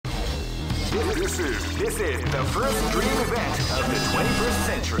This is the first dream event of the 21st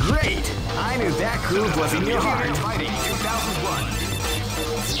century. Great! I knew that groove was in your heart. Fighting 2001.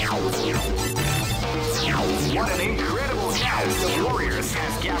 What an incredible cast of warriors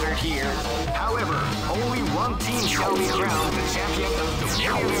has gathered here. However, only one team shall be crowned the champion of the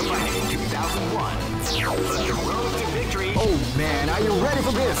Warrior Fighting 2001. But the road to victory... Oh man, are you ready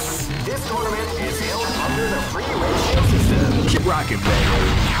for this? This tournament is held under the free ratio system. Keep rocking,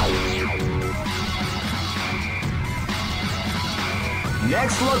 baby.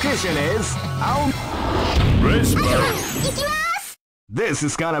 Next location is... Race mode. This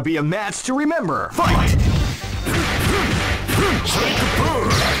is gonna be a match to remember. Fight!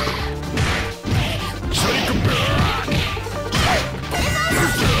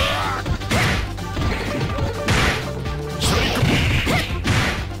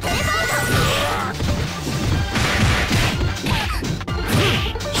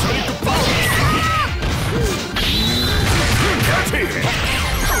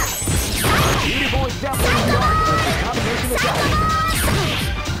 Beautiful is definitely the art of the combination of attacks.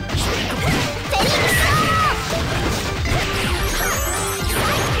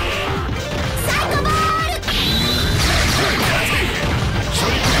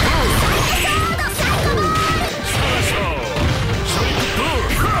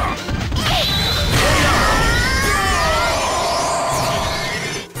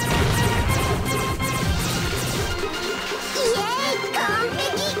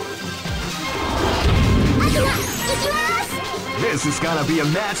 This is gonna be a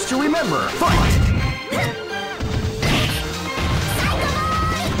match to remember. Fight!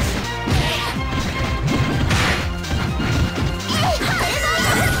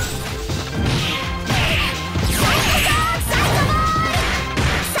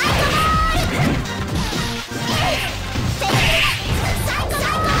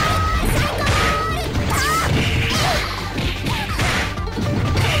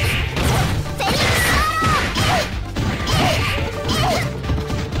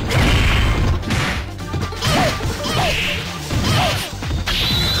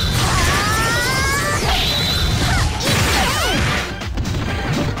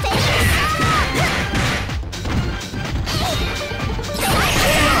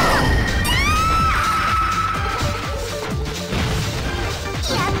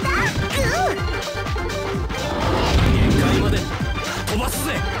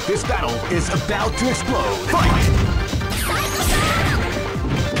 This battle is about to explode. Fight!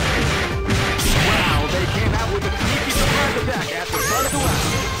 Wow, they came out with a sneaky surprise attack at the start of the round.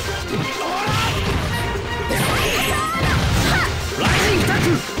 Rising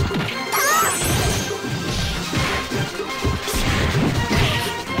Taku!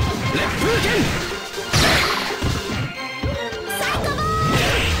 Left Fukin!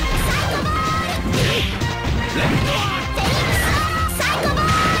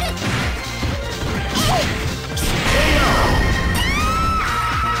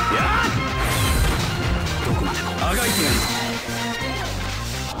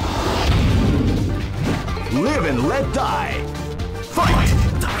 Live and let die. Fight!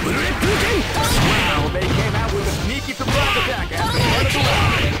 Wow, they came out with a sneaky surprise attack at the start of the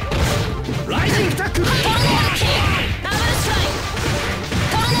round. Rising Taku! Tornado kick! Double strike!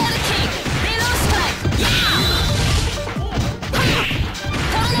 Tornado kick! Below strike! Yeah!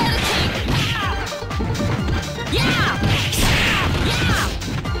 Tornado kick! Yeah! Yeah!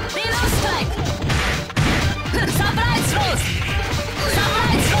 Below strike! Surprise throws!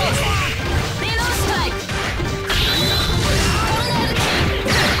 Surprise throws! Below strike! Tornado kick!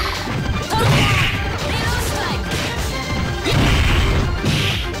 Below strike! Yeah!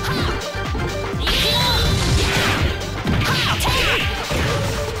 Ha! Ikyo! Ha! Take!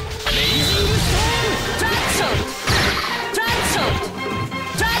 Blazing Storm! Drag shot! Drag shot!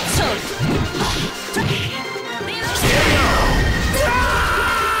 Drag shot! Below strike!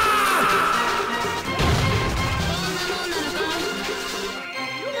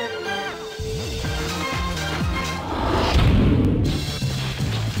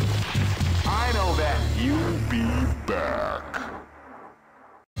 I know that you'll be back.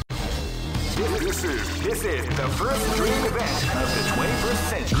 This is the first dream event of the 21st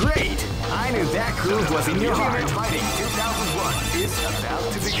century. Great! I knew that groove was in your heart. Fighting 2001 is about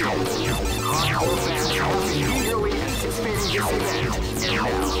to begin. Hardcore fans have been eagerly anticipating this event, and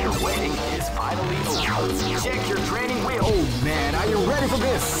now the waiting is finally over. Check your training wheel. Oh man, are you ready for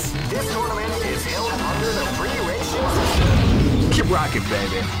this? This tournament is held under the free ratio system. Keep rocking,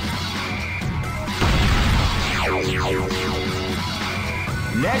 baby.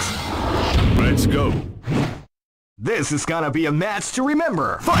 Next, let's go. This is gonna be a match to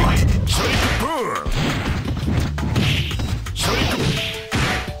remember. Fight! Shake boom! Shake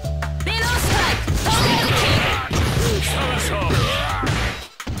Below strike! Tornado kick! Shake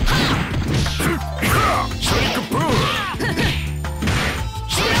boom! Below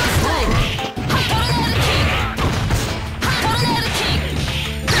strike! Tornado kick! Tornado kick! Double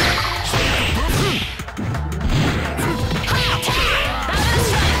strike!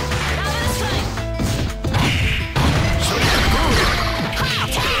 Double strike!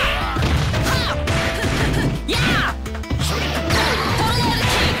 Yeah! Tornado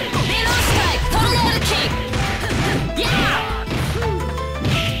kick! Below strike! Tornado kick! Yeah!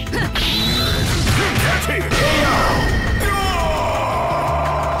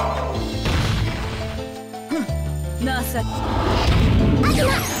 情け。アキマ、行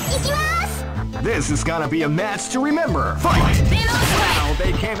きます。 This is gonna be a match to remember. Fight! Wow,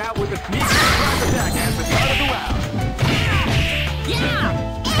 they came out with a sneaky surprise attack at the start of the round. Yeah!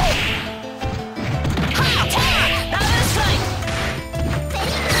 Double strike!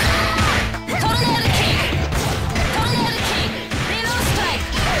 Tornado kick! Tornado kick! Below strike!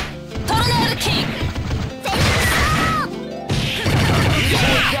 Tornado kick!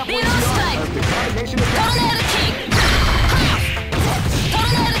 Yeah! Below strike! Tornado kick! Tornado kick!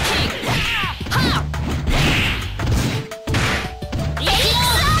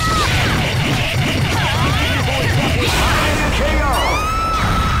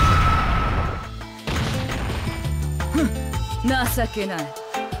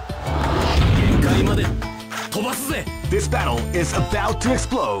 This battle is about to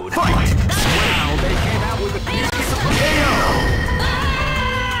explode. Fight! Wow, they came out with a sneaky surprise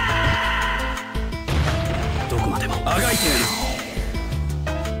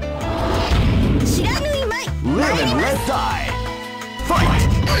Live and let die. Fight!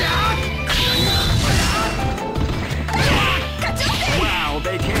 Wow,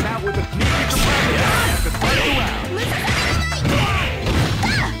 they came out with a sneaky surprise attack at the start of the round.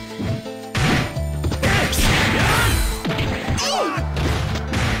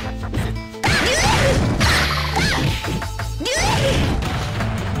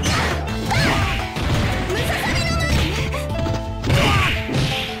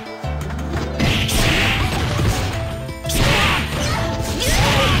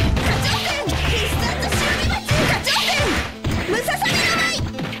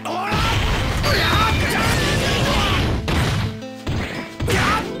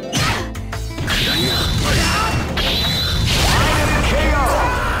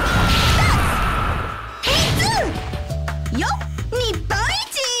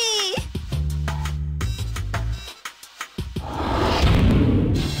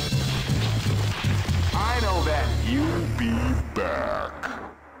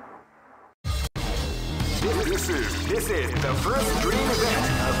 This is the first dream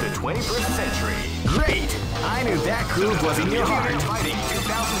event of the 21st century. Great! I knew that groove was in your heart. Fighting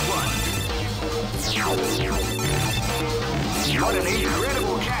 2001. What an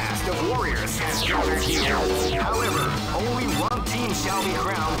incredible cast of warriors has gathered here. However, only one team shall be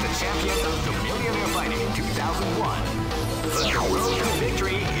crowned the champion of the Millionaire Fighting 2001. But the road to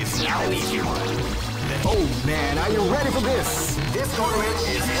victory is now an easy one. Oh man, are you ready for this? This tournament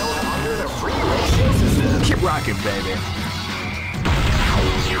is held under the free ratio system. Keep rocking, baby.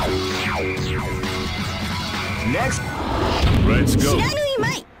 Next, let's go.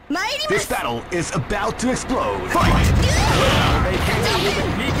 This battle is about to explode. Fight! Well, they came out with a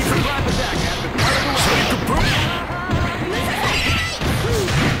sneaky surprise attack at the start of the round.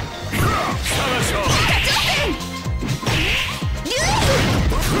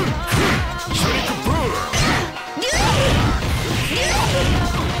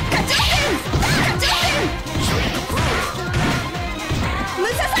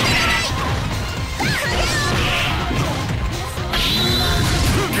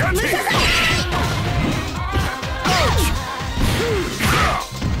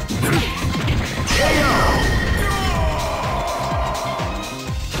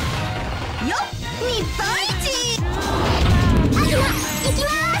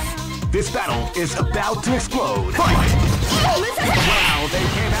 This battle is about to explode. Fight! Wow, they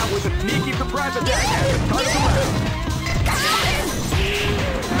came out with a sneaky surprise attack at the start of the round.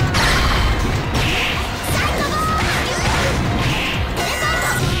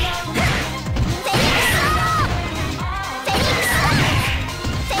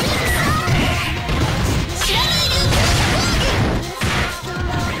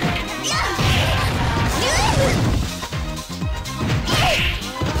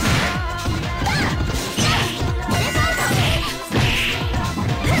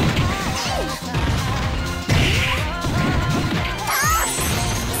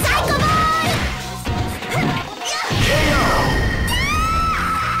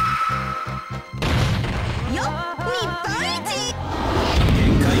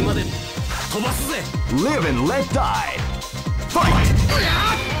 Live and let die. Fight! They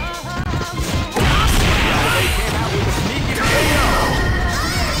came out with a sneaky KO.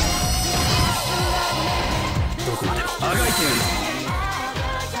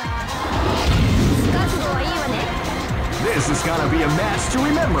 This is gonna be a match to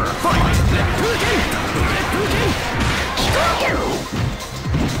remember. Fight!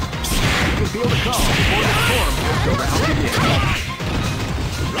 You can feel the calm before the storm has the round begins.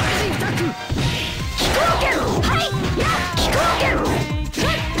 Rising Taku! Hai! Kikogeru!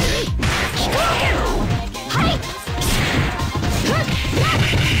 Kikogeru! Hai!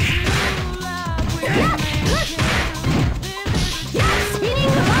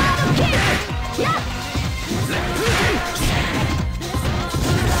 Spinning bottom kick!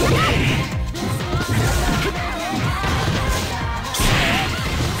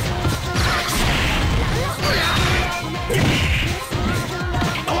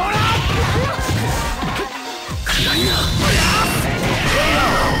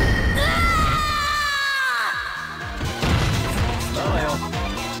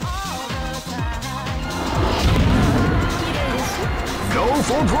 Go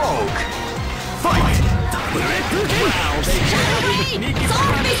for broke! Fight! Wow, they came out with a sneaky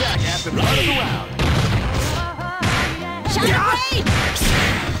surprise attack at the start of the round. Shadow Blade!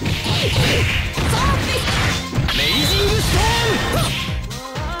 Amazing Storm!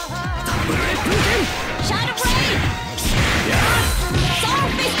 Shadow Blade!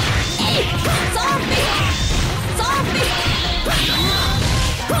 Zombie! Zombie! Zombie!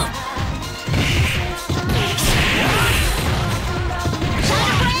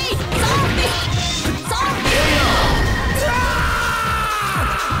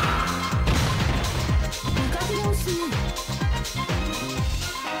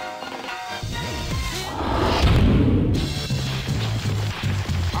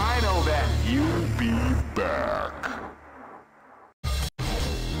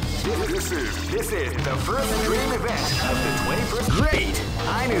 This is the first dream event of the 21st. Great!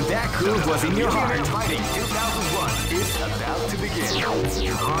 I knew that groove was in your heart. Fighting 2001 is about to begin.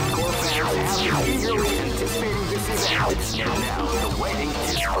 Hardcore fans have been eagerly anticipating this event. And now the waiting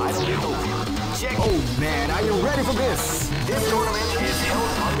is finally over. Check. Oh man, are you ready for this? This tournament is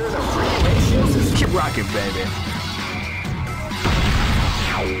held under the free ratio system. Keep rocking, baby.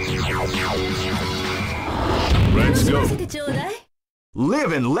 Let's go.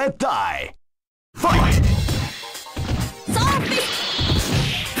 Live and let die. Fight! Zombie!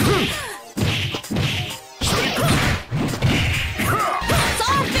 Zombie! Zombie!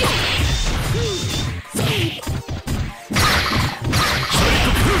 Zombie!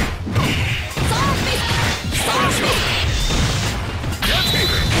 Zombie!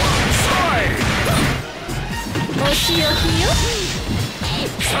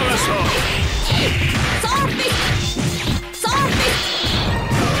 Zombie! Zombie!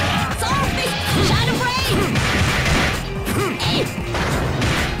 Shadow Blade! Shadow Blade!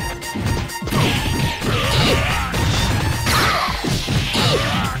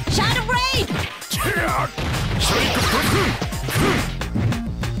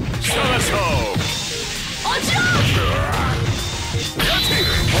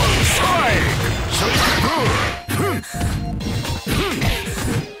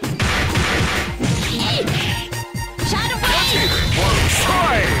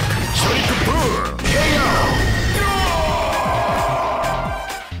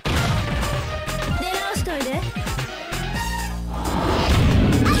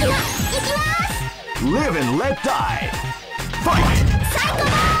 Live and let die. Fight! Psycho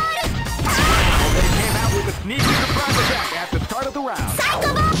Ball! They came out with a sneaky surprise attack at the start of the round.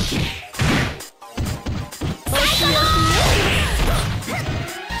 Psycho Ball! Psycho Ball!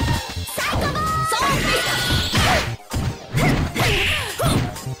 Psycho Ball! Zombie!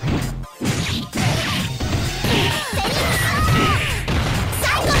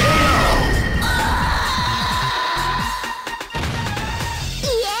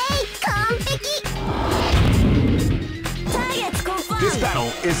 This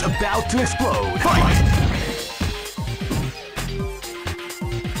battle is about to explode. Fight!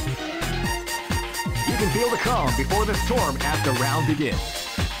 You can feel the calm before the storm as the round begins.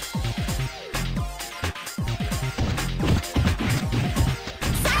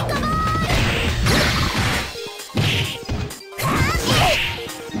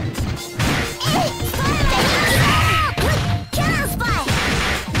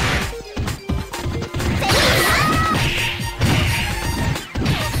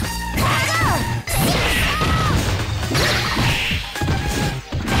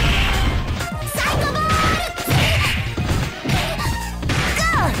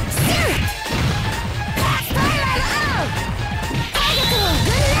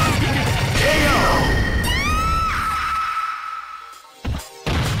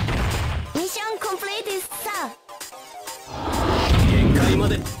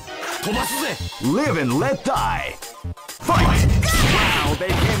 and let die. Fight! Wow, they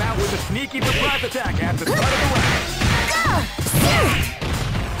came out with a sneaky surprise attack at the start of the round. Go! Shoot!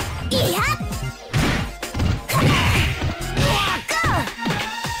 Yeah!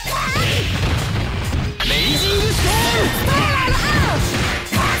 Amazing Stone! Spiral out!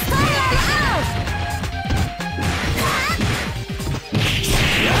 Spiral out!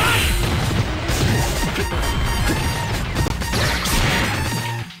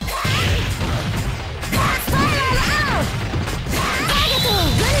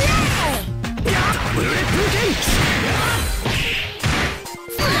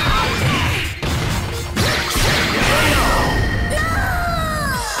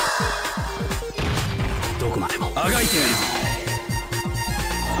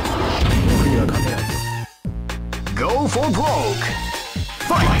 Go for broke.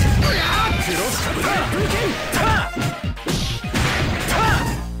 Fight!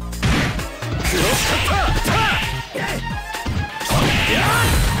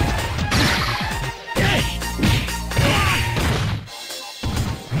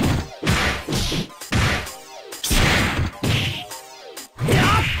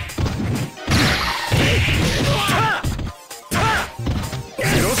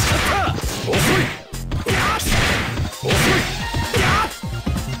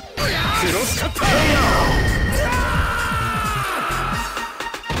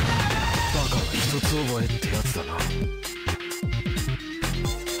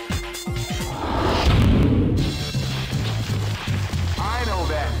 I know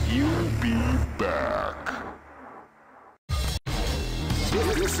that you'll be back.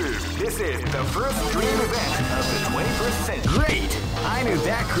 This is the first dream event of the 21st century. Great! I knew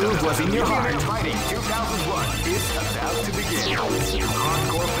that groove was in your heart. Fighting 2001 is about to begin.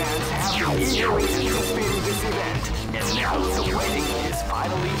 Hardcore fans have been eagerly anticipating this event, and now the waiting is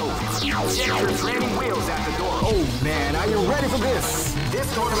finally over. Check your training wheels at the door. Oh man, are you ready for this? This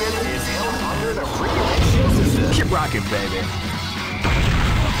tournament is held under the free ratio system. Keep rocking, baby.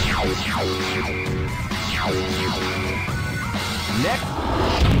 Next.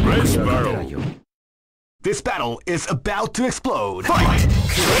 Race battle. This battle is about to explode. Fight!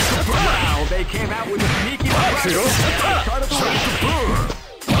 Wow, they came out with a sneaky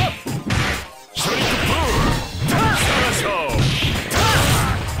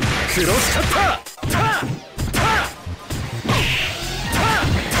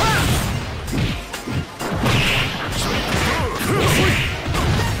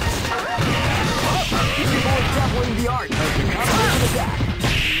the art of the combination attack.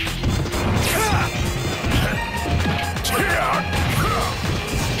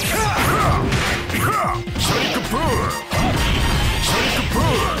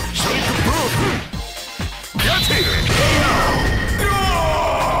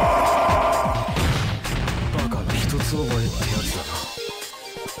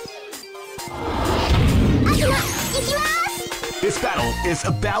 This battle is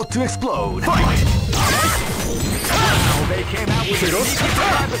about to explode. Fight! Wow, they came out with a sneaky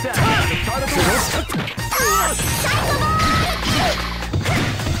surprise attack at the start of the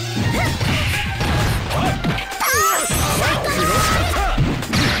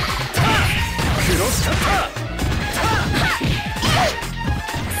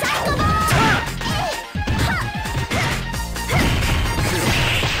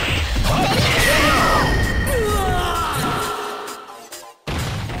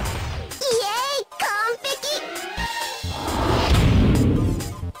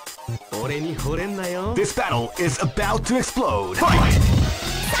This battle is about to explode. Fight!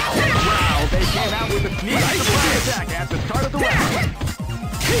 Wow, they came out with a sneaky surprise attack at the start of the round.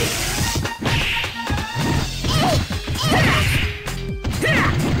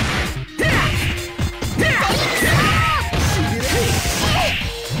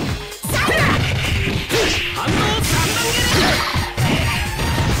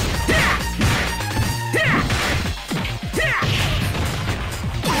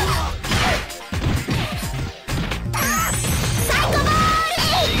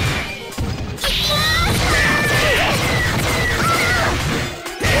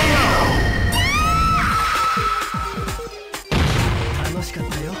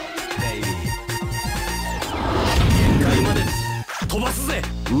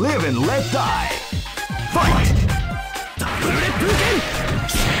 Live and let die. Fight!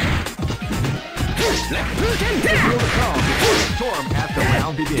 Feel the calm before the storm at the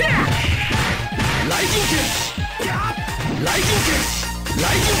round begins. Lightning kick! Lightning kick!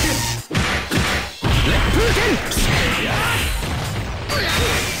 Lightning kick! Lightning kick!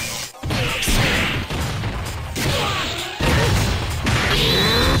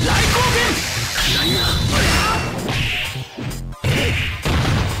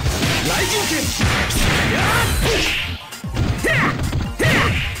 雷神剣。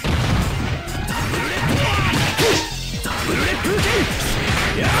ダブルレップ剣。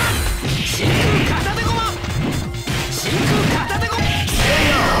真空片手駒。真空片手駒。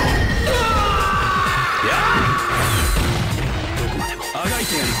どこまでもあがい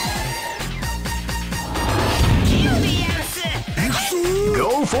てやる。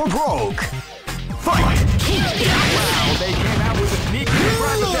Go for broke! Fight! Wow, they came out with a sneaky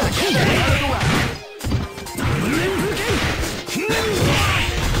surprise attack at the end of the round. Double leg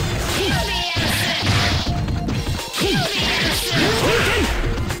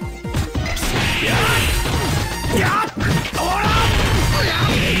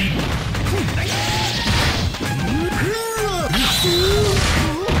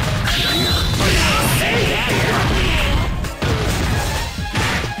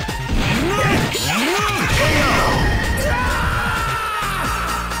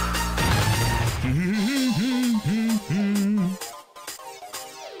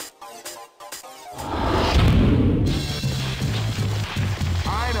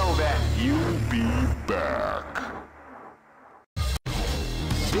I know that you'll be back.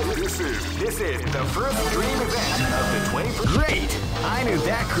 This is the first dream event of the 21st. Great! I knew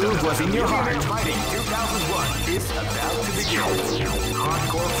that groove was in your heart. Fighting 2001 is about to begin.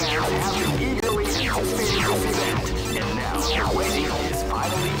 Hardcore fans have been eagerly anticipating this event, and now the waiting is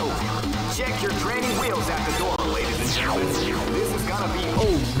finally over. Check your training wheels at the door, ladies and gentlemen. This is gonna be.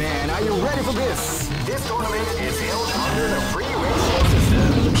 Oh man, are you ready for this? This tournament is held under the free ratio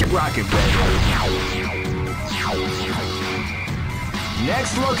system. Keep rocking, baby.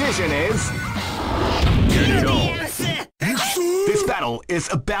 Next location is. This battle is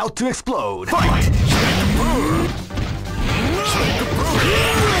about to explode. Fight!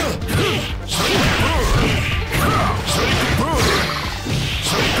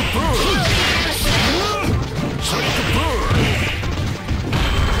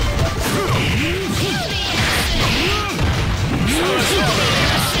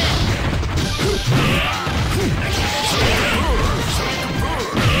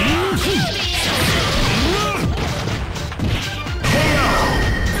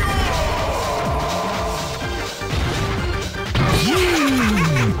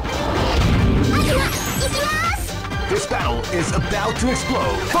 This battle is about to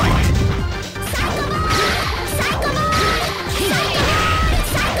explode. Fight!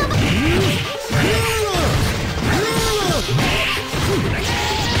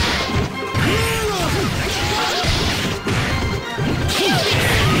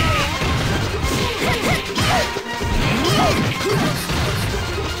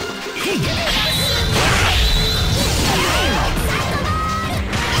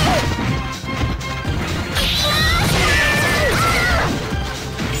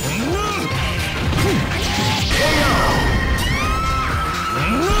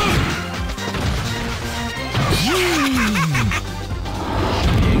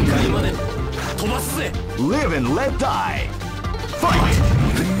 Live and let die. Fight!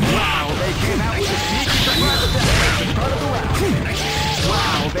 Wow, they came out with a sneaky surprise attack at the start of the round.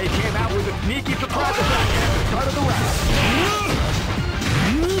 Wow, they came out with a sneaky surprise attack at the start of the round.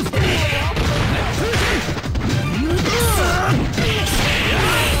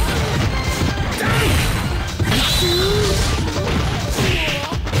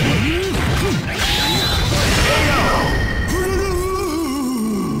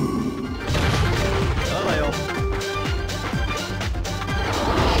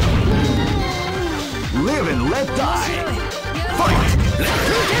 Live and let die. Fight!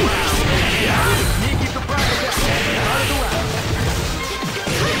 Sneaky surprise attack out of the round.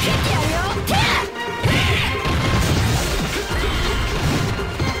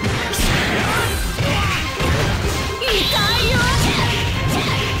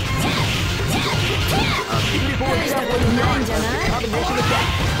 A beautiful example of combination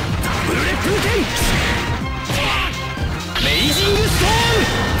attack. Double leg Amazing Storm!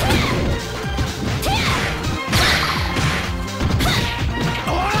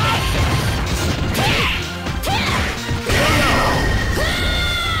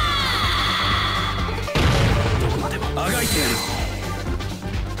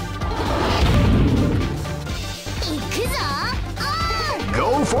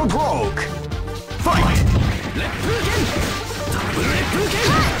 Go for broke! Fight!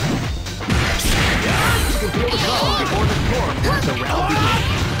 You can feel the calm before the storm once the round begins.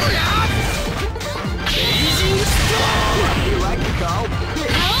 Amazing Storm! You like the call?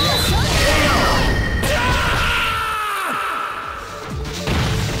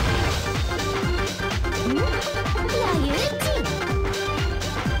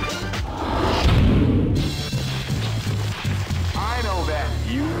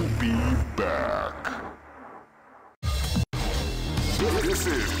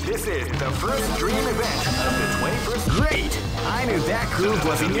 This is the first dream event of the 21st. Great! I knew that groove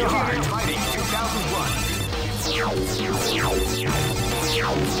was in your heart. Fighting 2001.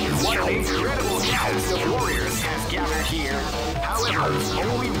 What an incredible cast of warriors has gathered here. However,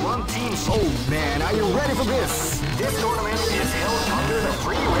 only one team. Oh man, are you ready for this? This tournament is held under the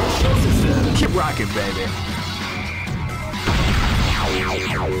free ratio system. Keep rocking, baby.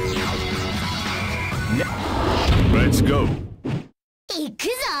 Let's go. 行く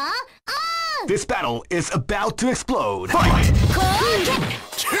ぞ。オン。 This battle is about to explode. Fight! 攻撃。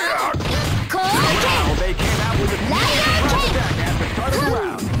攻撃。 Wow, they came out with a Lion surprise King! attack at the start of the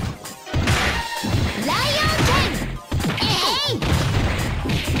round. ライオン剣。えい。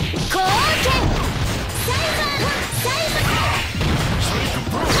攻撃。サイバー。サイバー。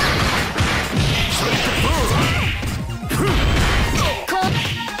こ。攻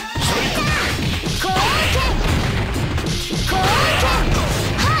撃。攻撃。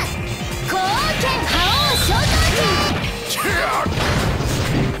はっ。攻撃。覇王召喚機。はっ。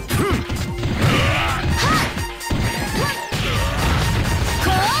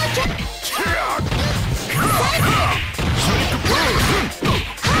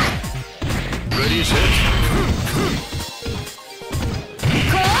Ready, set.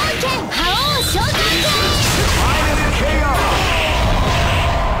 攻撃。覇王召喚機。 Final KO!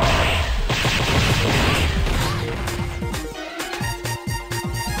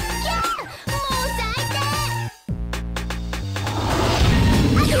 もう最低。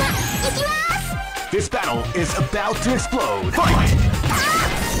悪魔、行きます。 This battle is about to explode. Fight!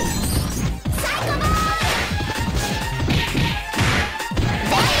 サイコボール。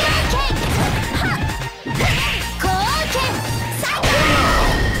大乱剣。はっ。攻撃。サイコボール。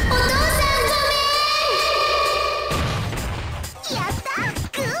お父さんごめん。やった。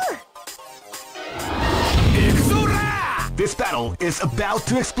グー。行くぞら! This battle is about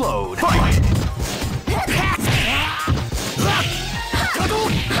to explode. Fight!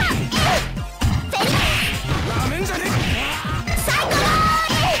 ラーメンじゃねサイコボール。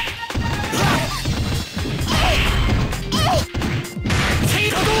え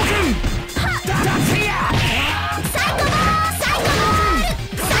波動拳だせやサイコボール。サイコボール。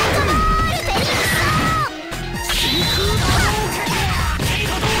サイコボール。フェニックス。真空波動拳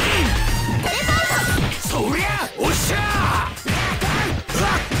波動テレポート。拳そりゃおっしゃ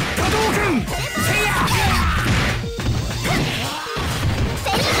波動拳せやフェニックス。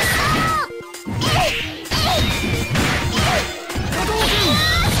波動拳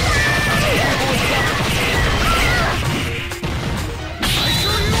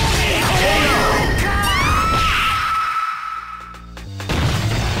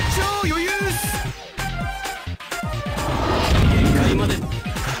超余裕っす限界まで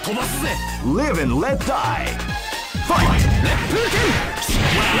飛ばすぜ Live and let die. Fight! 風剣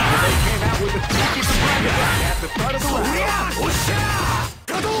Wow, they came out with a tricky surprise attack at the start of the そ round. りゃおっしゃ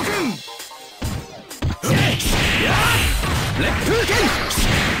波動拳や烈風剣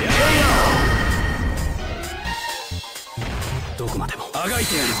どこまでもあがい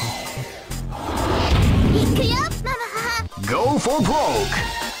てやる行くよ、ママ母。 Go for broke.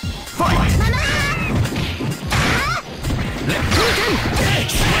 Fight! ママ母。烈風剣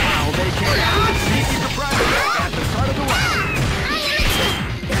Wow, they came out with a sneaky surprise attack at the start of the round. アイ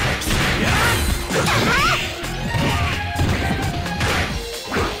アム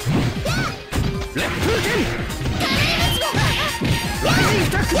烈風剣ライジン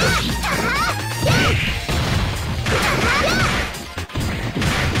タックダ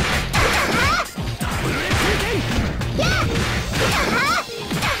ブル烈風剣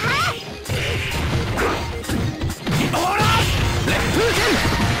ほら烈風剣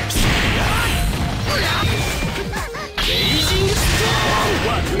レイジングスト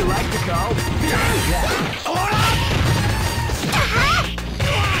What we like to call ーンほら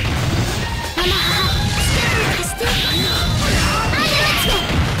ママ母。力貸して。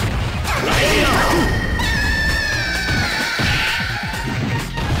アイアム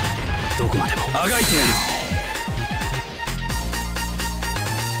どこまでもあがいてやる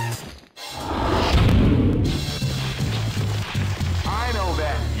I know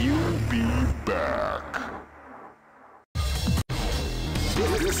that you'll be back.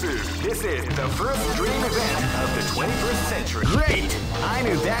 This is the first dream event of the 21st century. Great! I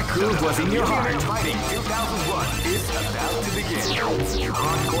knew that groove was in your heart. Fighting 2001 is about to begin.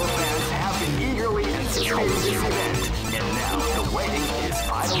 Hardcore fans have been eagerly anticipating this event, and now the waiting is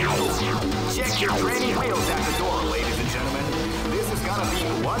finally over. Check your training wheels at the door, ladies and gentlemen. This is gonna be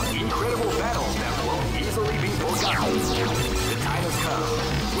one incredible battle that won't easily be forgotten. The time has come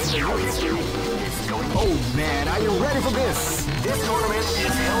when the new history is going. Oh man, are you ready for this? This tournament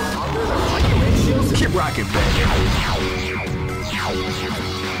is held under the free ratio system. Keep rocking, baby.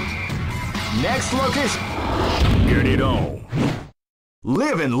 Next location. Get it on.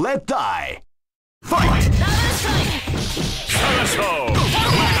 Live and let die. Fight! Double strike.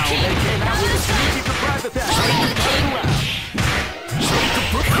 Wow, they came out with a sneaky surprise attack.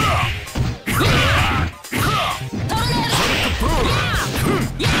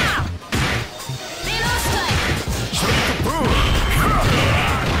 Yeah! Zero strike.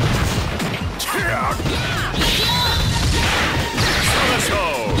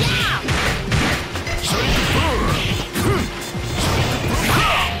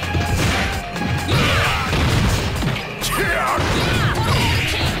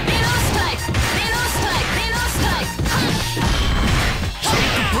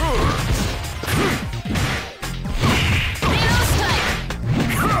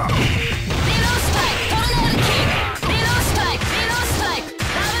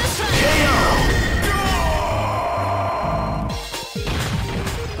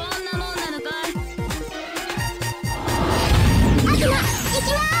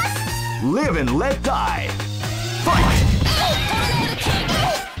 Live and let die. Fight!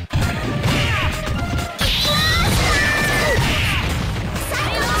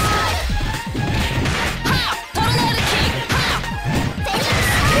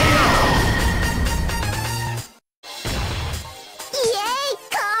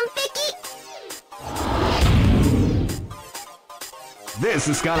 This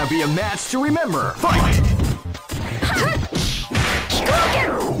is gonna be a match to remember. Fight!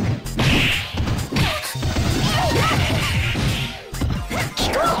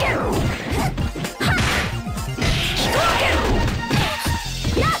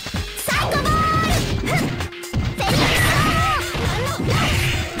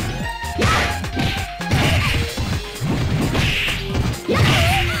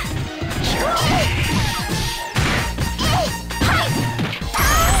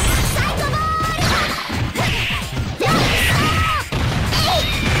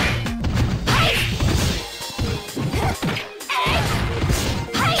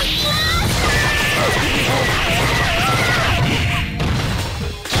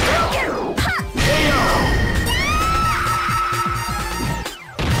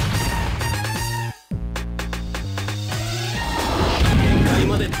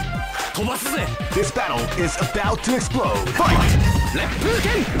 This battle is about to explode. Fight!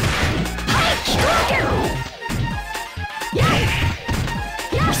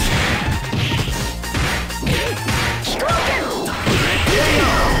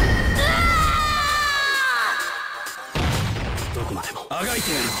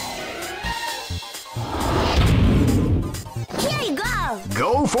 Here you go!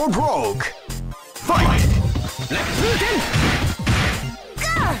 Go for broke! Fight!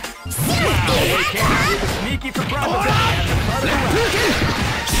 Sneaky surprise!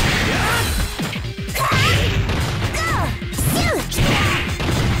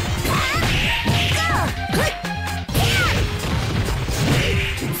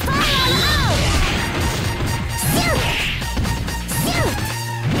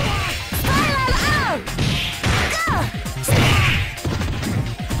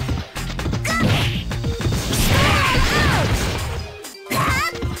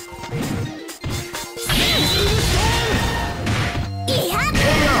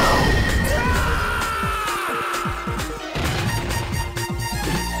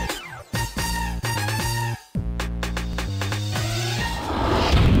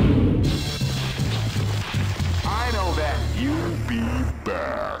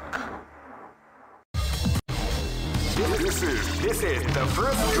 This is the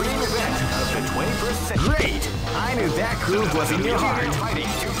first dream event of the 21st century. Great! I knew that groove was in your heart. Fighting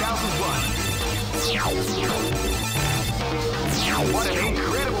 2001. What an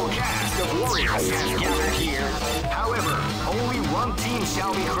incredible cast of warriors has gathered here. However, only one team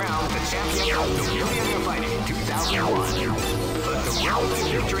shall be crowned the champion of the Millionaire Fighting 2001. But the road to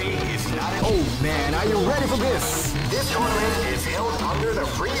victory is not an... Oh man, are you ready for this? This tournament is held under the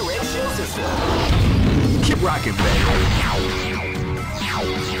free ratio system. Keep rocking, baby.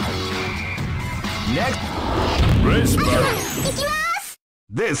 Next, race battle.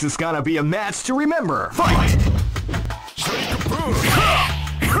 This is gonna be a match to remember. Fight!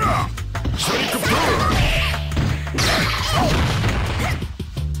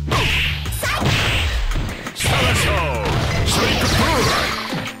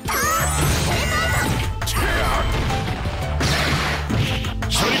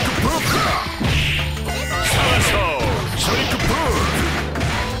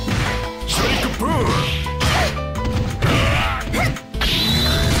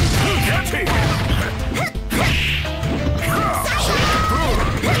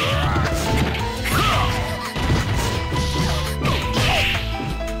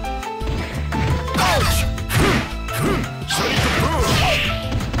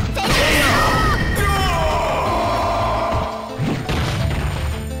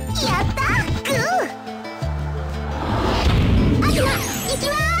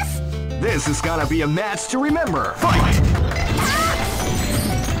 This is gonna be a match to remember. Fight!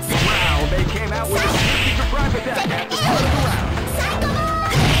 Wow, they came out with a sneaky surprise attack at the start of the round.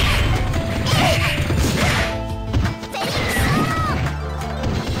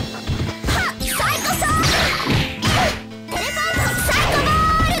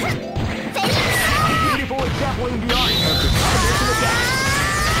 Beautiful exempling the art of the combination attack.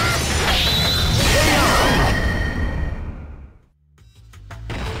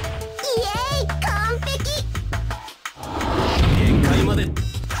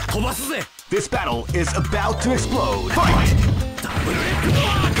 This battle is about to explode. Fight!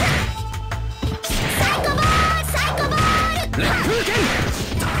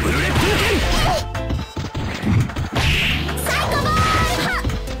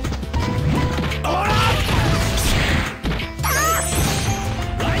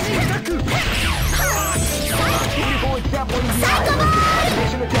 Beautiful example in the art of the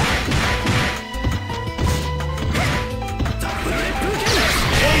combination attack.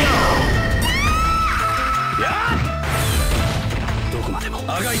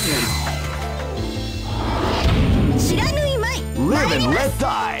 Live and let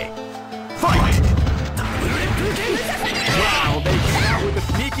die. Fight! Wow, they came out with a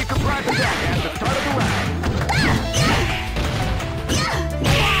sneaky surprise attack at the start of the round.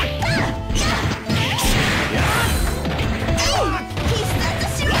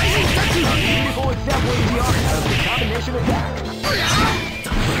 Beautiful example in the art of the combination attack.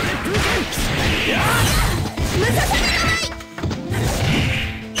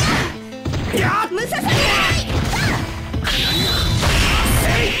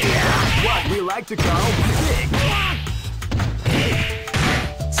 What we like to call big.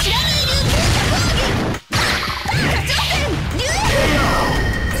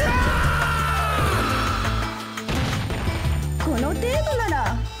 この程度な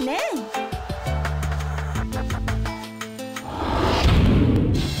らね。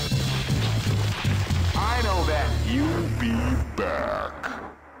I know that you'll be back.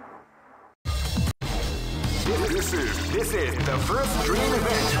 This is the first dream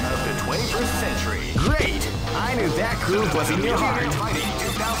event of the 21st century. Great! I knew that groove was in your heart. Fighting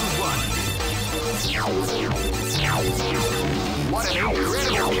 2001. What an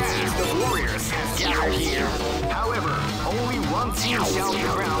incredible cast of warriors has gathered here. However, only one team shall be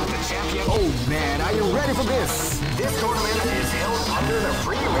crowned the champion. Oh man, are you ready for this? This tournament is held under the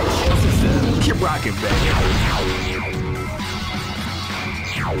free ratio system. Keep rocking, baby.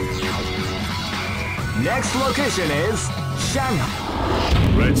 Next location is Shanghai.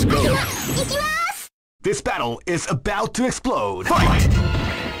 Let's go. This battle is about to explode. Fight!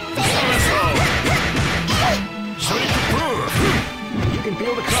 You can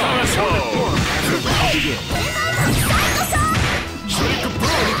feel the crowd form as the round begins.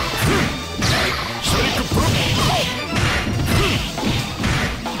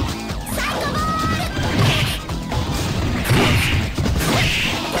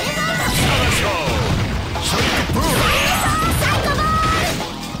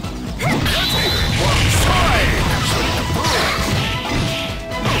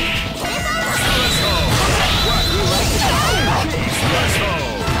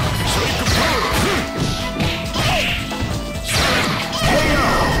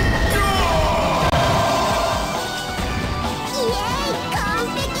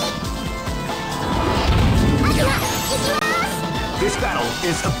 This battle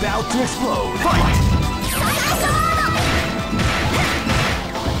is about to explode. Fight!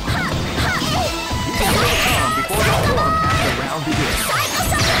 You can really calm before the storm as the round begins.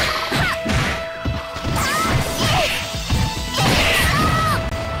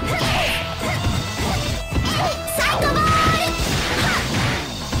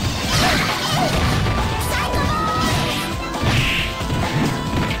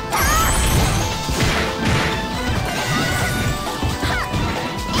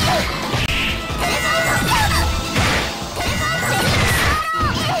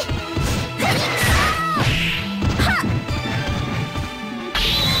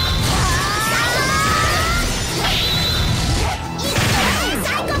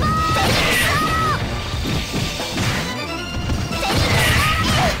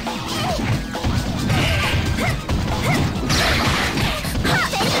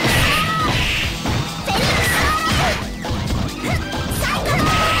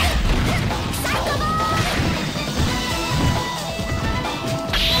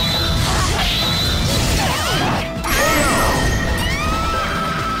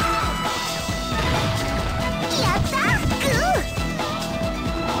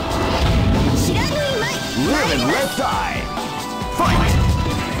 Live and let die. Fight!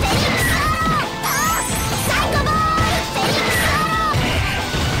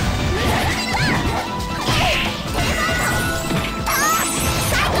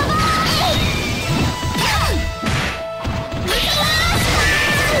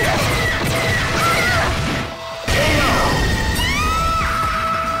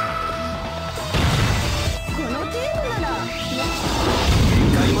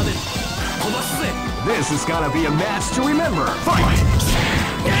 This is gonna be a match to remember. Fight!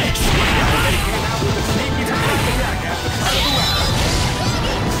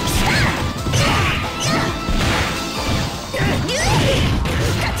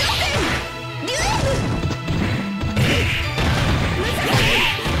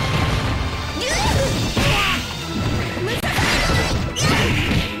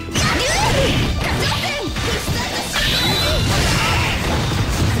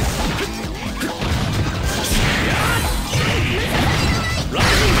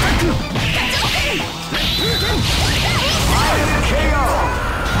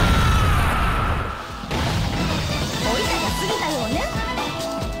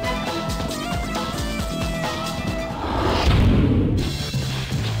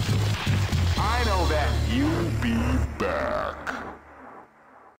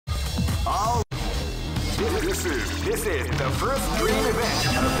 This is the first dream event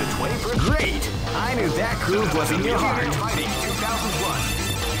of the 21st. Great! I knew that groove was in your heart. Fighting 2001.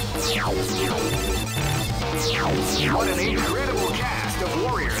 What an incredible cast of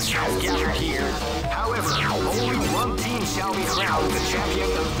warriors has gathered here. However, only one team shall be crowned the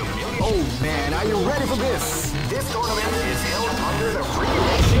champion of the million. Oh man, are you ready for this? This tournament is held under the free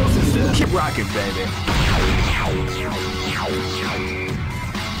ratio system. Keep rocking, baby.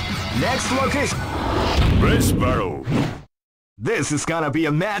 Next location. Race battle. This is gonna be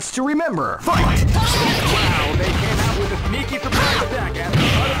a match to remember. Fight! Wow, they came out with a sneaky surprise attack at the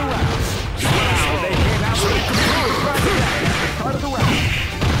start of the round. Wow, they came out with a surprise attack at the start of the round.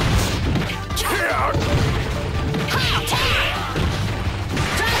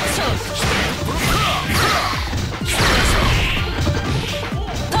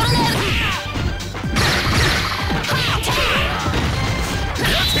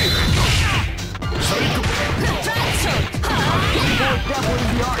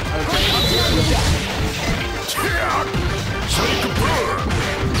 Definitely the art of the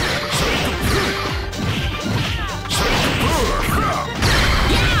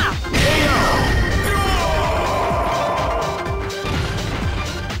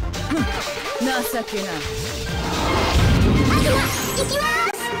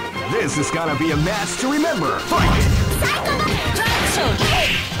This is gonna be a match to remember. Fight!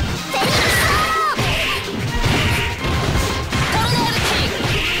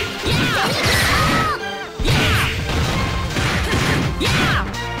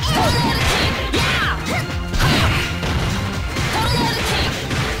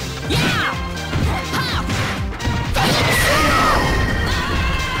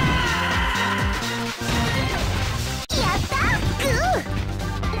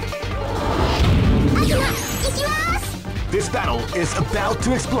 This battle is about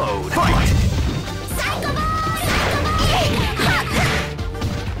to explode. Fight!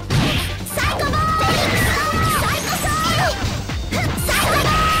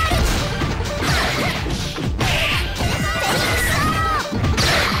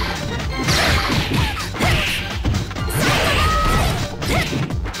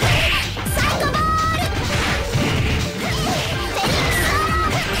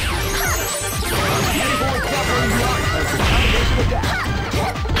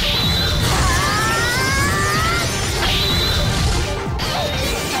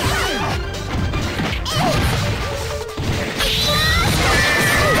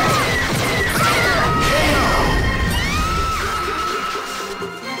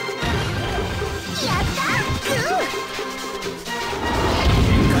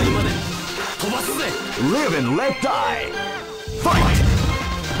 Live and let die. Fight!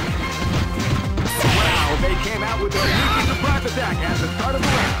 Wow, they came out with a sneaky surprise attack at the start of the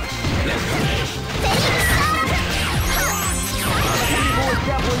round. People is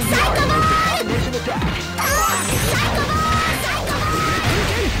definitely the art of the combination attack.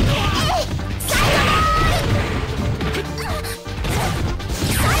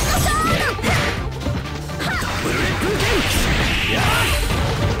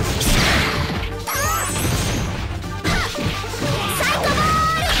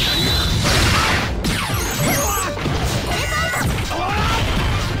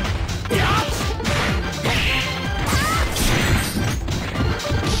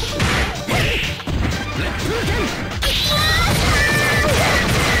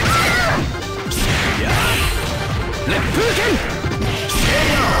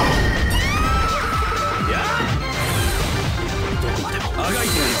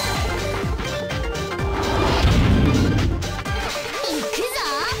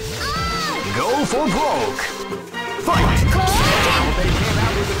 Go for broke. Fight! They came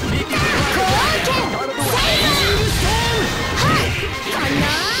out with a sneaky surprise attack at the start of the round.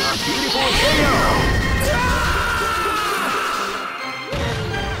 A beautiful KO.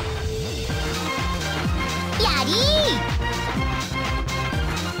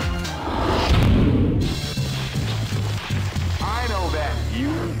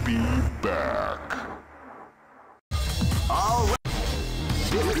 be back. All right.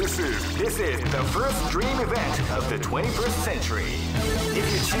 This is the first dream event of the 21st century. If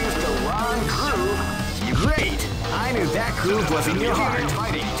you choose the wrong groove, you great. I knew that groove was in your heart.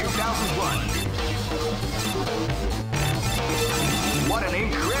 Fighting 2001. What an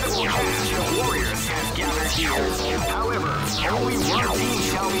incredible cast of warriors has gathered here. However, only one team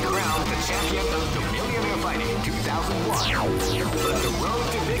shall be crowned the champion of the Millionaire Fighting 2001. But the road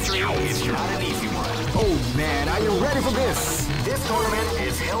to victory is not an easy one. Oh man, are you ready for this? This tournament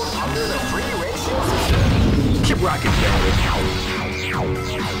is held under the free ratio system. Keep rocking, baby.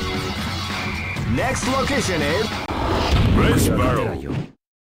 Next location is Race battle.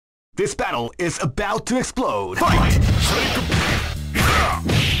 This battle is about to explode. Fight!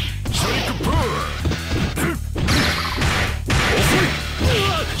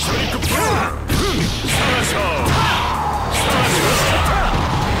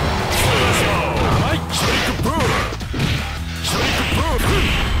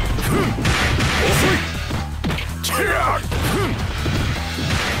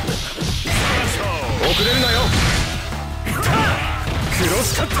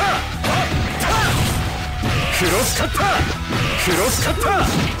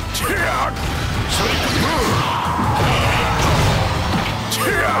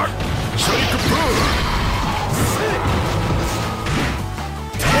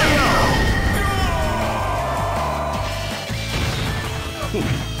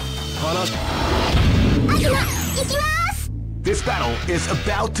 This battle is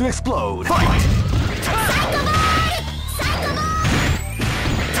about to explode. Fight!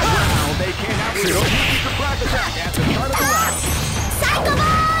 Wow, they came out with a surprise attack at the start of the round.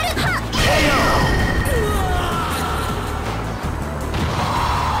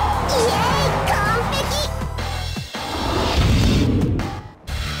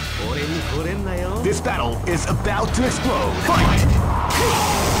 This battle is about to explode. Fight!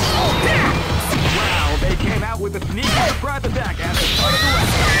 Wow, they came out with a sneaky surprise attack at the start of the round.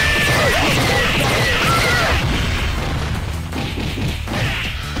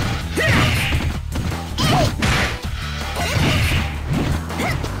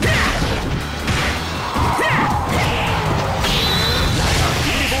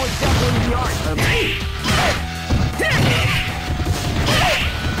 Evil is definitely the art of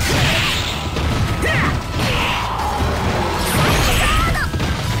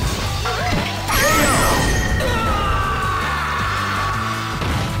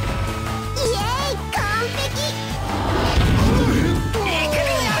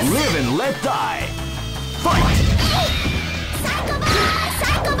live and let die. Fight!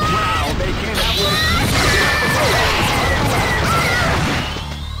 Wow, they came out with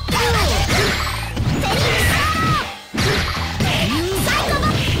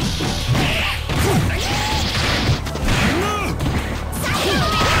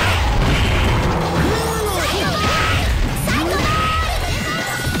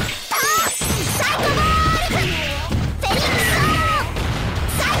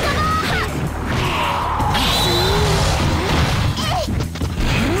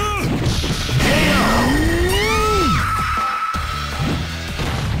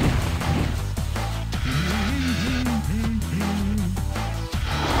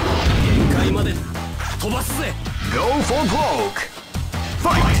go for broke.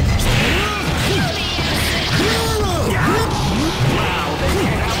 Fight! Wow, they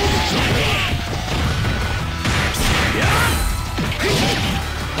came out with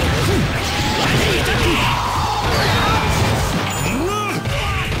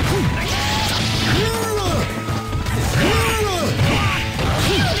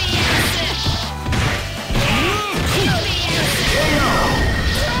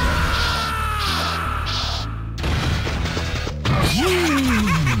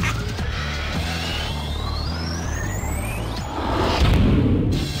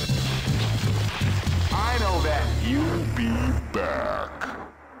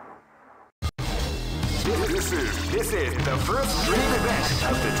This is the first dream event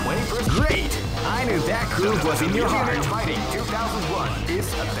of the 21st. Great! I knew that groove was in your heart. Fighting 2001 is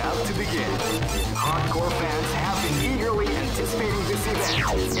about to begin. Hardcore fans have been eagerly anticipating this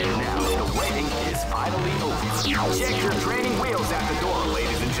event, and now the waiting is finally over. Check your training wheels at the door,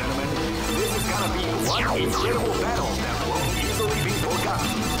 ladies and gentlemen. This is gonna be one incredible battle that won't easily be forgotten.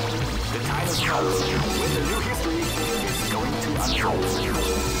 The time has come when the new history is going to unfold.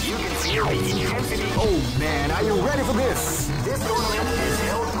 You can feel the intensity. Oh man, are you ready for this? This tournament is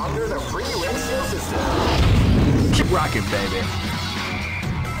held under the free ratio system. Keep rocking, baby.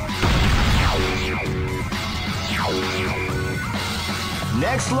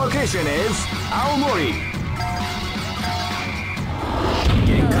 Next location is Aomori.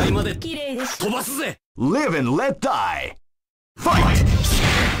 限界まで飛ばすぜ。 Live and let die. Fight!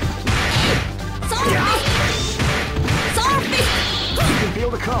 You can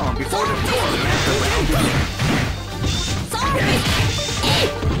feel the calm before the storm as the round begins.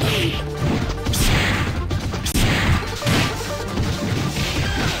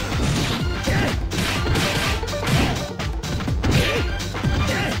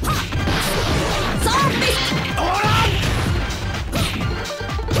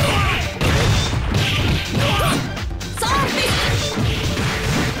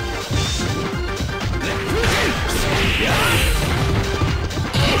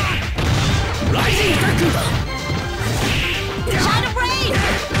 Rising attack! Shadow Blade!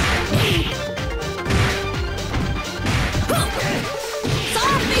 Sword Fist!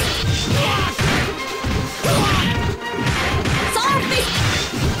 Sword Fist! Sword Fist! Sword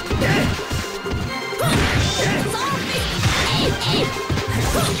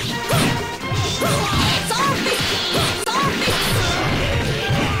Fist!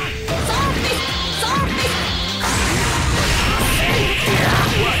 Sword Fist! Sword Fist! Sword Fist!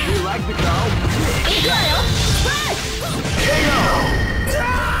 What, you like the call? いくわよ。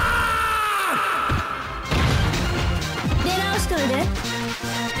出直しといで。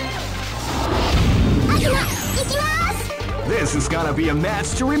あきま、行きます。 This is gonna be a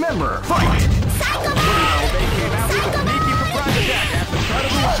match to remember. Fight! サイコボー Wow, they came out with a sneaky surprise attack at the start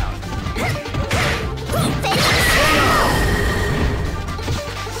of the round.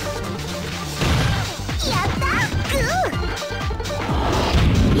 やったグー。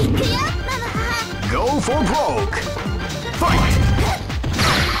行くよママ。 Go for broke. Fight!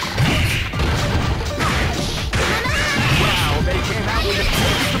 Wow, they came out with a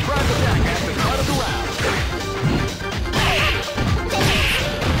sneaky surprise attack at the start of the round.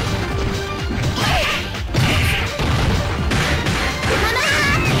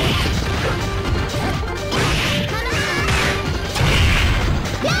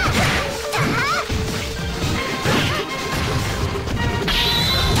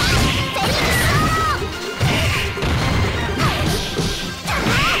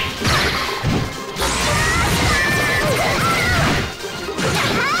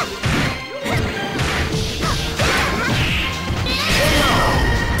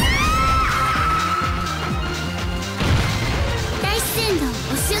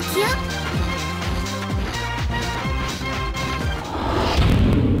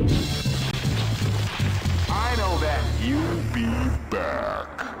 I know that. You'll be back.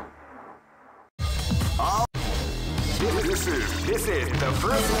 This is the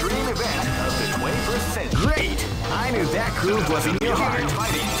first dream event of the 21st century. Great! I knew that groove was in your heart.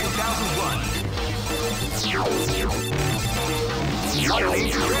 Fighting 2001. What an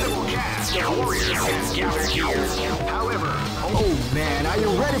incredible cast of warriors has gathered here. However, oh man, are you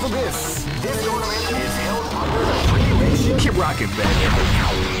ready for this? This tournament is held under the free ratio. Keep rocking, baby.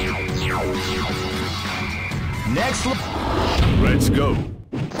 Next, Let's go.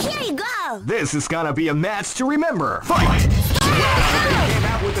 Here you go. this is gonna be a match to remember. Fight! They came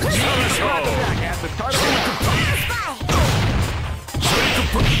out with a sneaky surprise attack at the start of the round.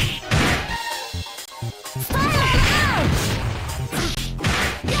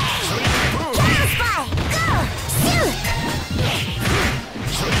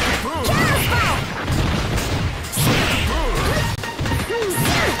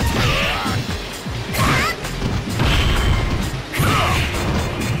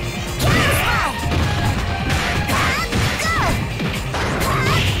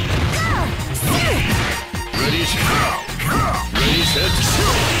 Ready, set,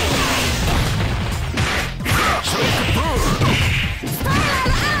 shoot.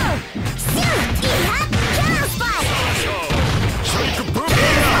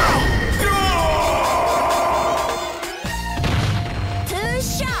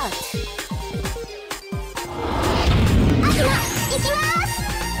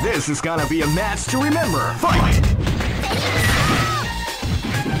 This is gonna be a match to remember. Fight!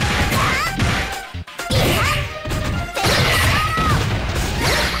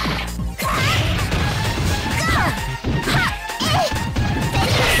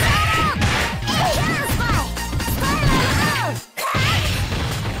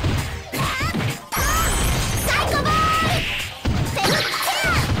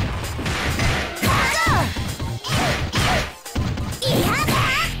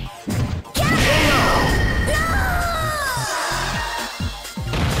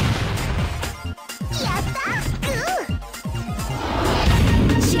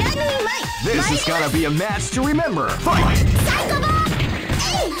 This is gonna be a match to remember. Fight!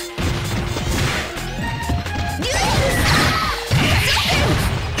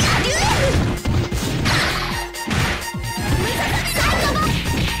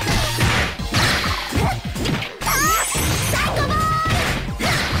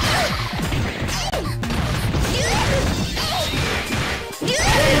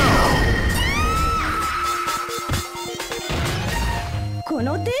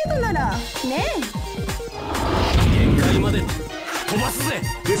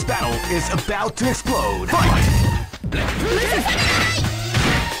 This battle is about to explode. Fight!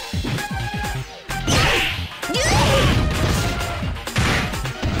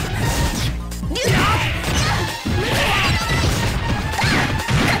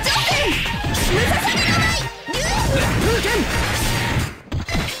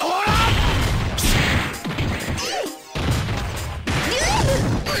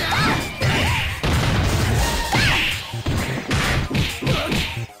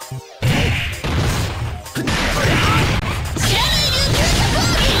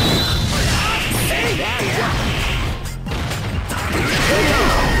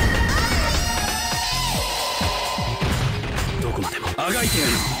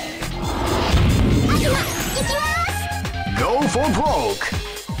 Go for broke!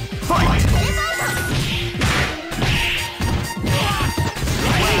 Fight!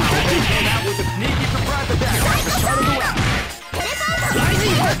 They came out with a sneaky surprise attack at the start of the round.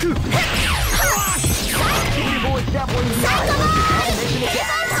 Beauty boy definitely the eye of the combination attack.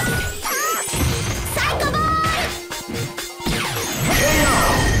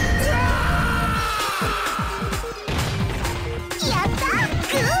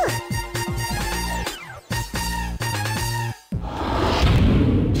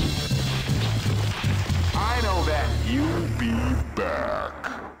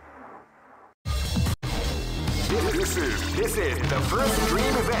 This is the first dream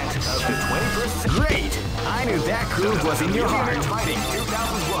event of the 21st century. Great! I knew that groove was in your heart. Fighting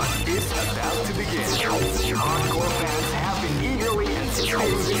 2001 is about to begin. Hardcore fans have been eagerly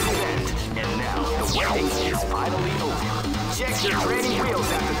anticipating this event, and now the waiting is finally over. Check your training wheels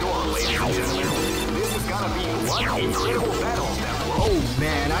at the door, ladies and gentlemen. This is gonna be one incredible battle that will... Oh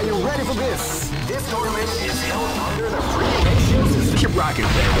man, are you ready for this? This tournament is held under the free ratio system. Keep rocking,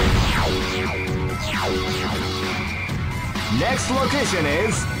 baby. Next location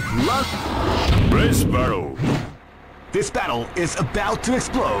is Race battle. This battle is about to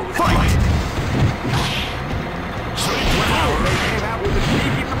explode. Fight! Wow, they came out with a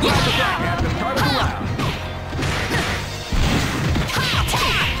sneaky surprise attack at the start of the round.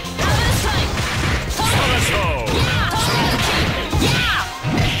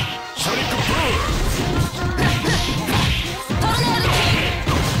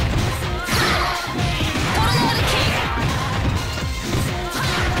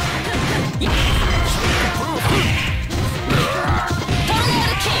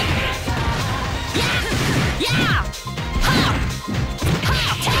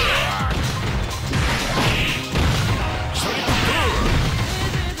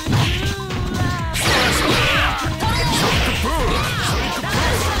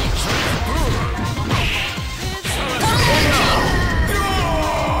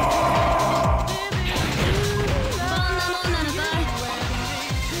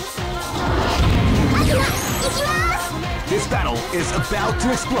 This battle is about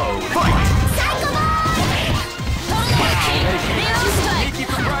to explode. Fight! They came out with a sneaky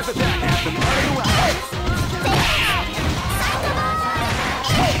surprise attack at the start of the round.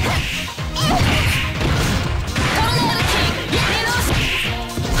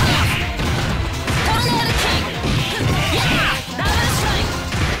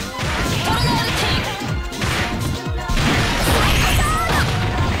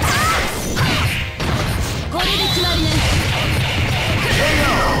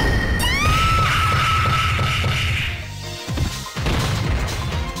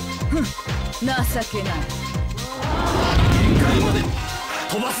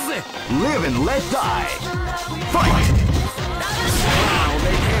 Live and let die. Fight! Wow,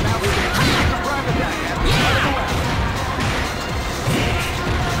 they came out with a sneaky surprise attack at the start of the round. Beauty boy definitely the art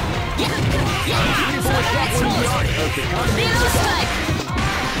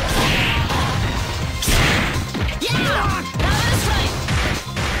of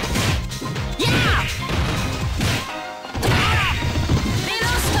the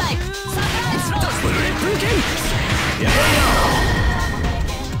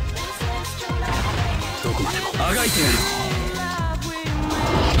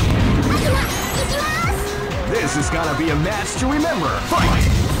attack. This is gonna be a match to remember. Fight!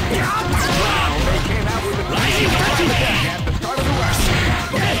 Wow, they came out with a sneaky surprise attack at the start of the round.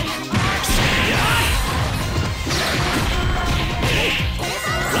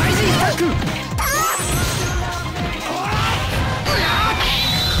 Rising Haku!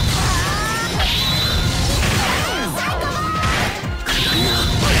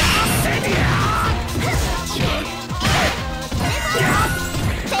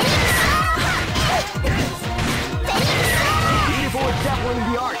 Beautiful is definitely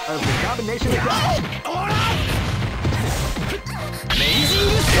the art of the combination attack.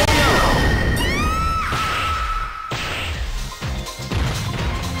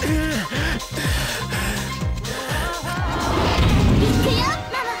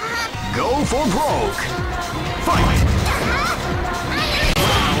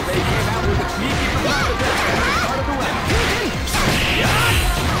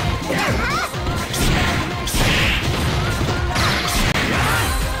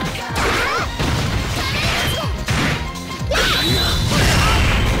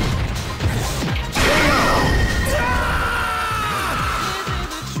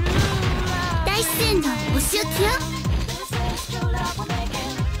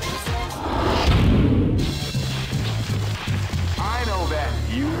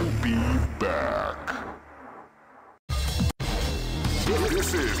 back.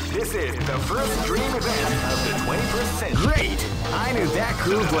 This is the first dream event of the 21st century. Great! I knew that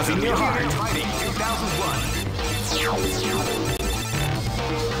groove was in your heart. Fighting 2001.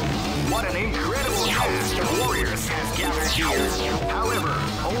 What an incredible cast of warriors has gathered here. However,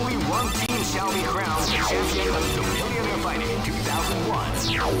 only one team shall be crowned champion of the Millionaire Fighting 2001.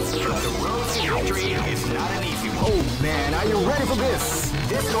 But the road to victory is not an easy one. Oh man, are you ready for this?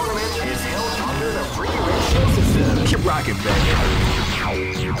 This tournament is held under the free ratio system. Keep rocking, baby.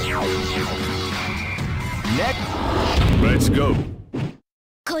 Next, Let's go.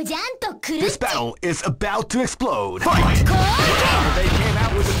 this battle is about to explode. Fight! Wow, they came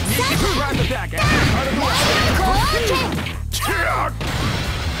out with a sneaky surprise attack at the start of the round.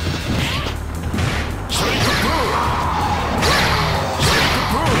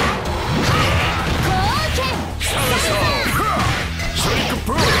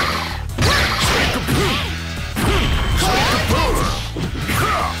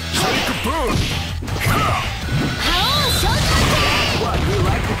 What we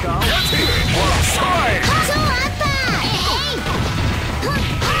like to call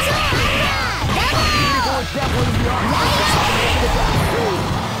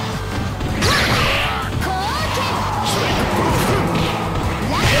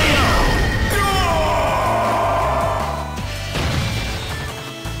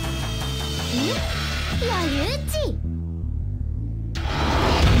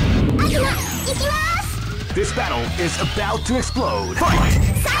This battle is about to explode.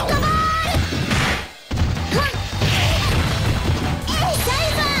 Fight!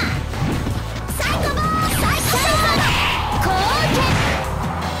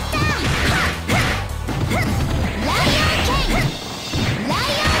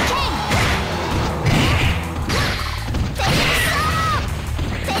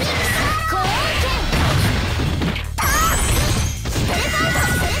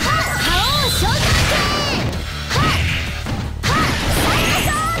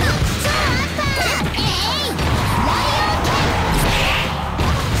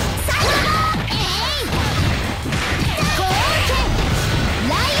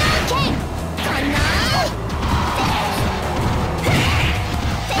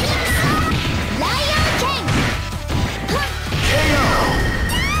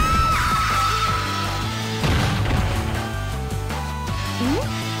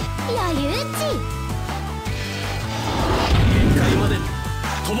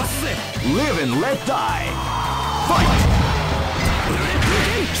 Live and let die. Fight!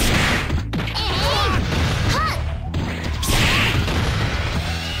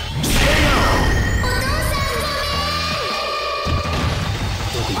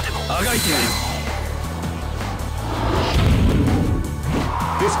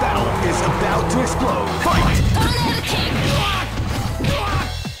 This battle is about to explode. Fight!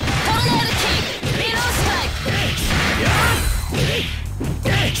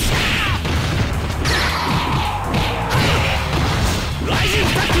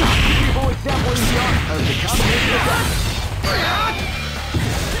 beautiful example in the art of the combination attack.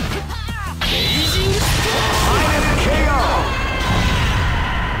 KO!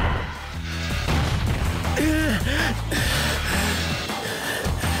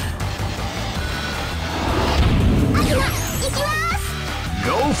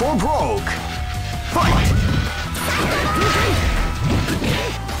 Go for broke! Fight!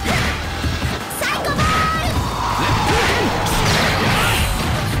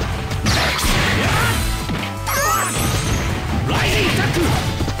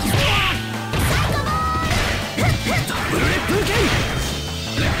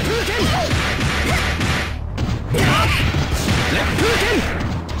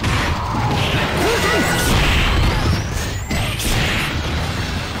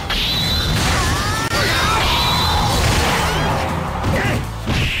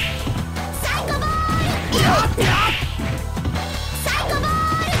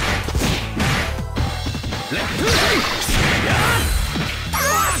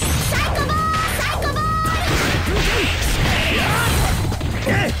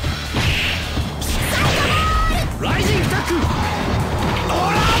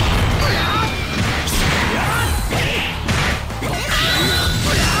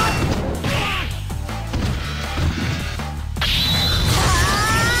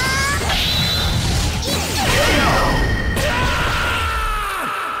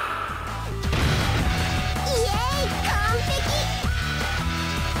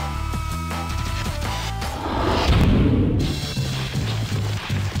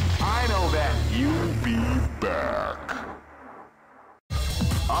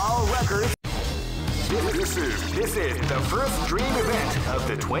 suckers. This is the first dream event of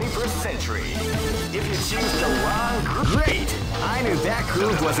the 21st century. If you choose the wrong group, great! I knew that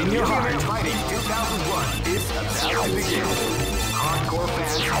groove was in your heart. Fighting 2001 is about to begin. Hardcore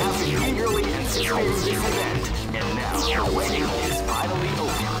fans have been eagerly anticipating this event, and now the waiting is finally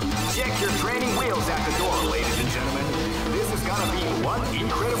over. Check your training wheels at the door, ladies and gentlemen. This is gonna be one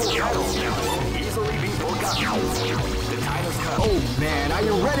incredible battle that won't easily be forgotten. The time has come. Oh man, are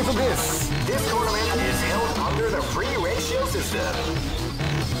you ready for this? This tournament is held under the free ratio system.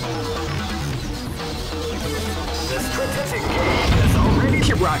 The strategic game is already...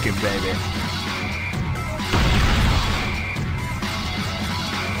 Keep rocking, baby.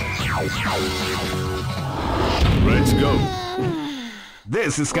 Let's go.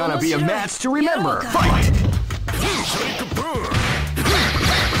 This is gonna be a match to remember. Fight!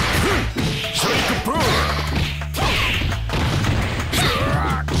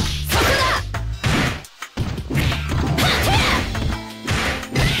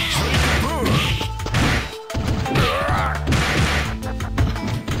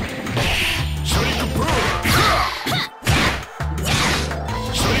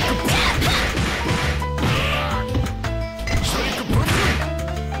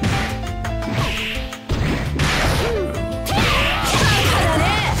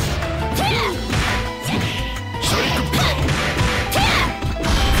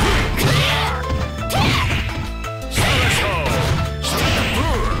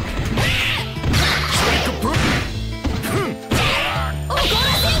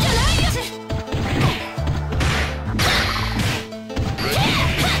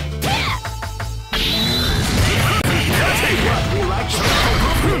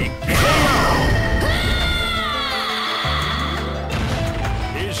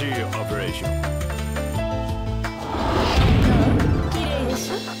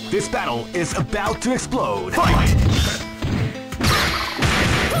 This battle is about to explode. Fight!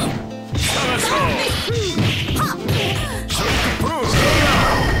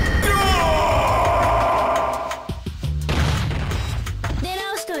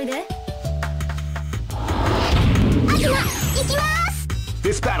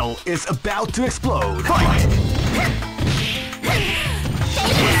 This battle is about to explode. Fight!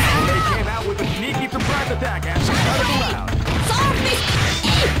 They came out with a sneaky surprise attack at the start of the round.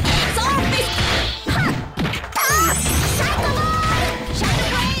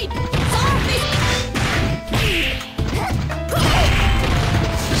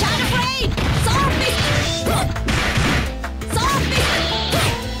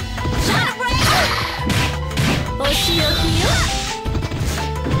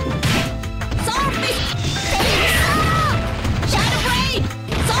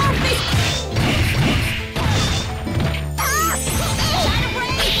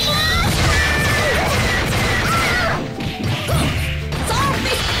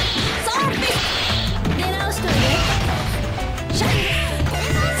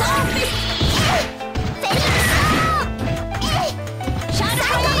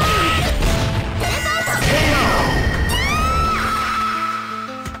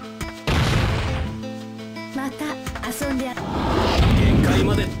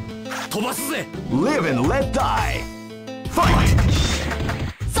 Live and let die. Fight!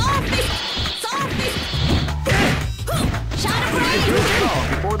 Good call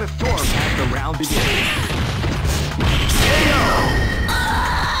before the storm as the round begins.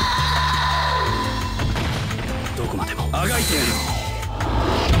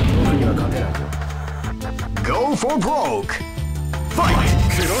 Go for broke. Fight!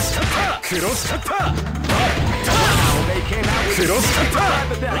 Wow, they came out with a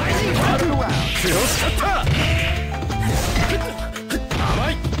surprise attack at the start of the round.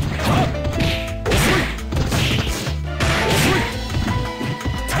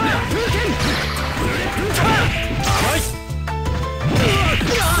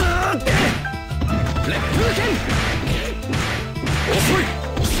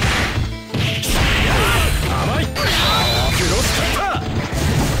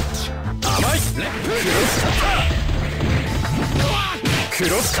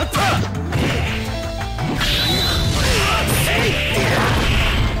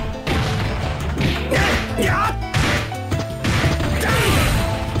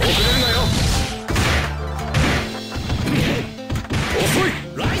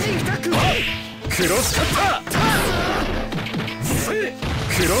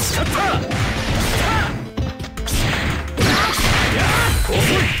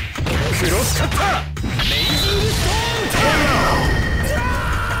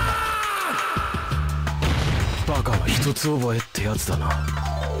バカは一つ覚えってやつだな。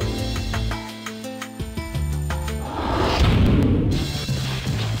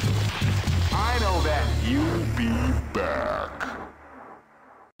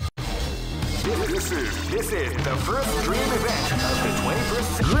This is the first dream event of the 21st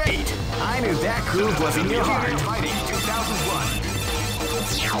century. Great! I knew that groove was in your heart. Fighting 2001.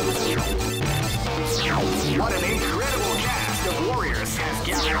 What an incredible cast of warriors has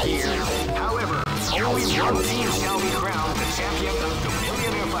gathered here. However, only one team shall be crowned the champion of the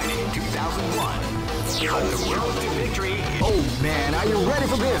Millionaire Fighting 2001. But the road to victory is... Oh man, are you ready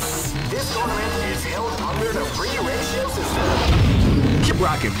for this? This tournament is held under the free ratio system. Keep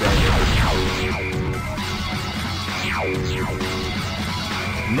rocking, baby.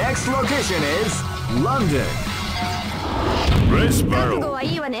 Next location is London. Race 覚悟 battle. は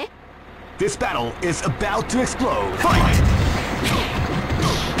いいわね。 This battle is about to explode. Fight!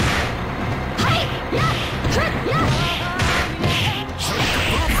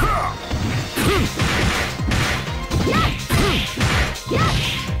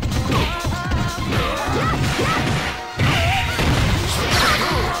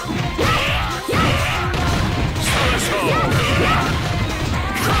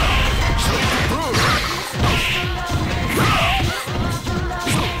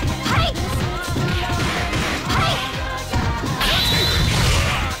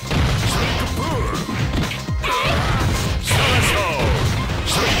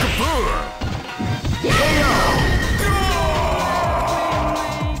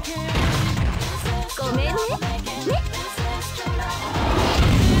 ごめんね。ね。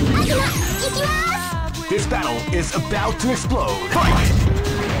アキナ、行きます。 This battle is about to explode. Fight!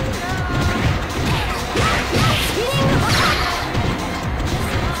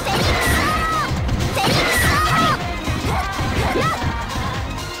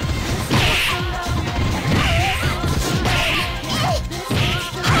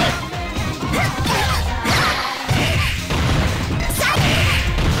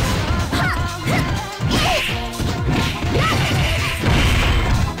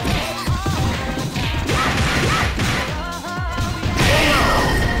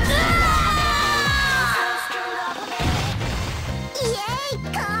 イエー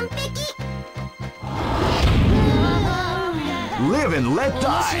イ、完璧。 Live and let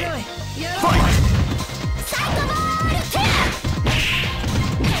die. Fight! サイコボールキャッ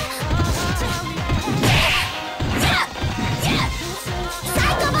サ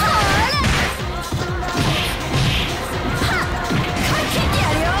イコボールはっかけてや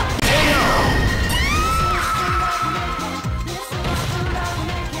るよ。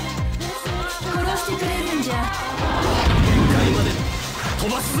殺してくれるんじゃ。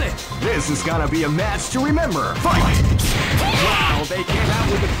 This is gonna be a match to remember. Fight! Wow, they came out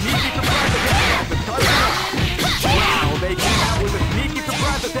with a sneaky surprise attack at the start of the round. Wow, they came out with a sneaky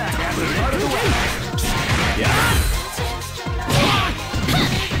surprise attack at the start of the round.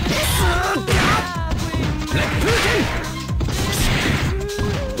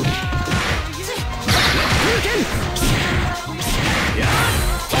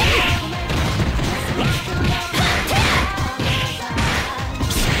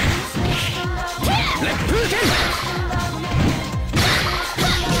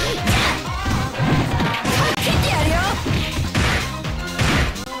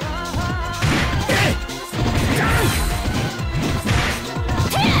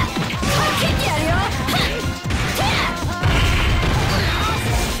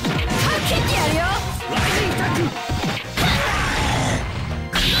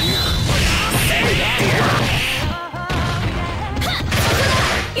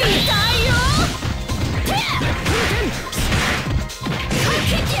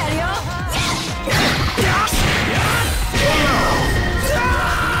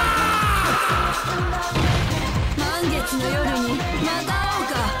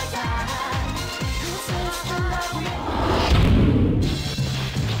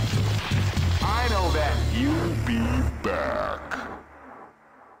 I know that. You'll be back.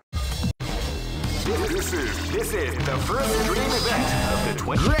 This is the first dream event of the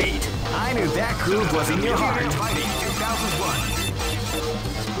 20. Great! I knew that groove was in your heart. Fighting 2001.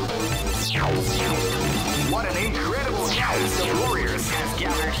 What an incredible cast of warriors has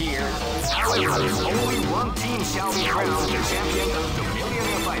gathered here. However, only one team shall be crowned the champion of the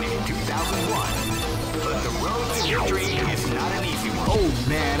Millionaire Fighting 2001. But the road to victory is not an easy one. Oh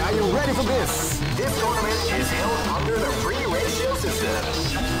man, are you ready for this? This tournament is held under the free ratio system.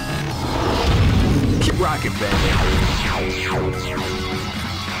 Keep rocking, baby.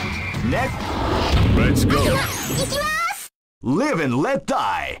 Next, Let's go. 行きます。 live and let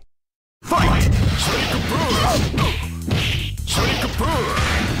die. Fight!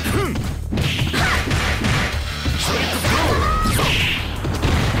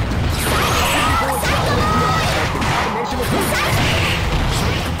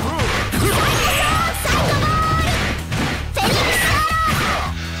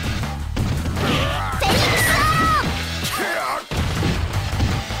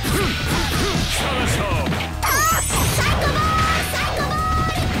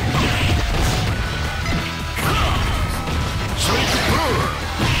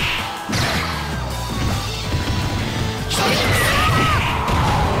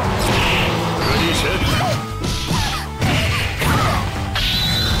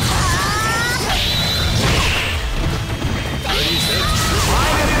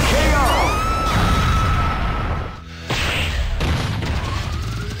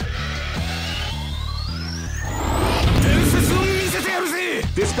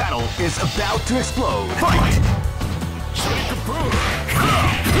 to explode. Fight!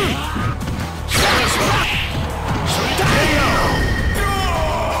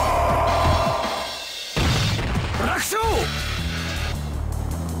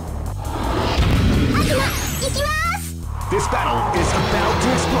 This battle is about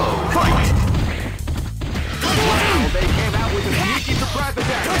to explode. Fight! Wow, they came out with a sneaky surprise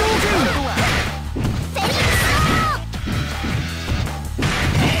attack.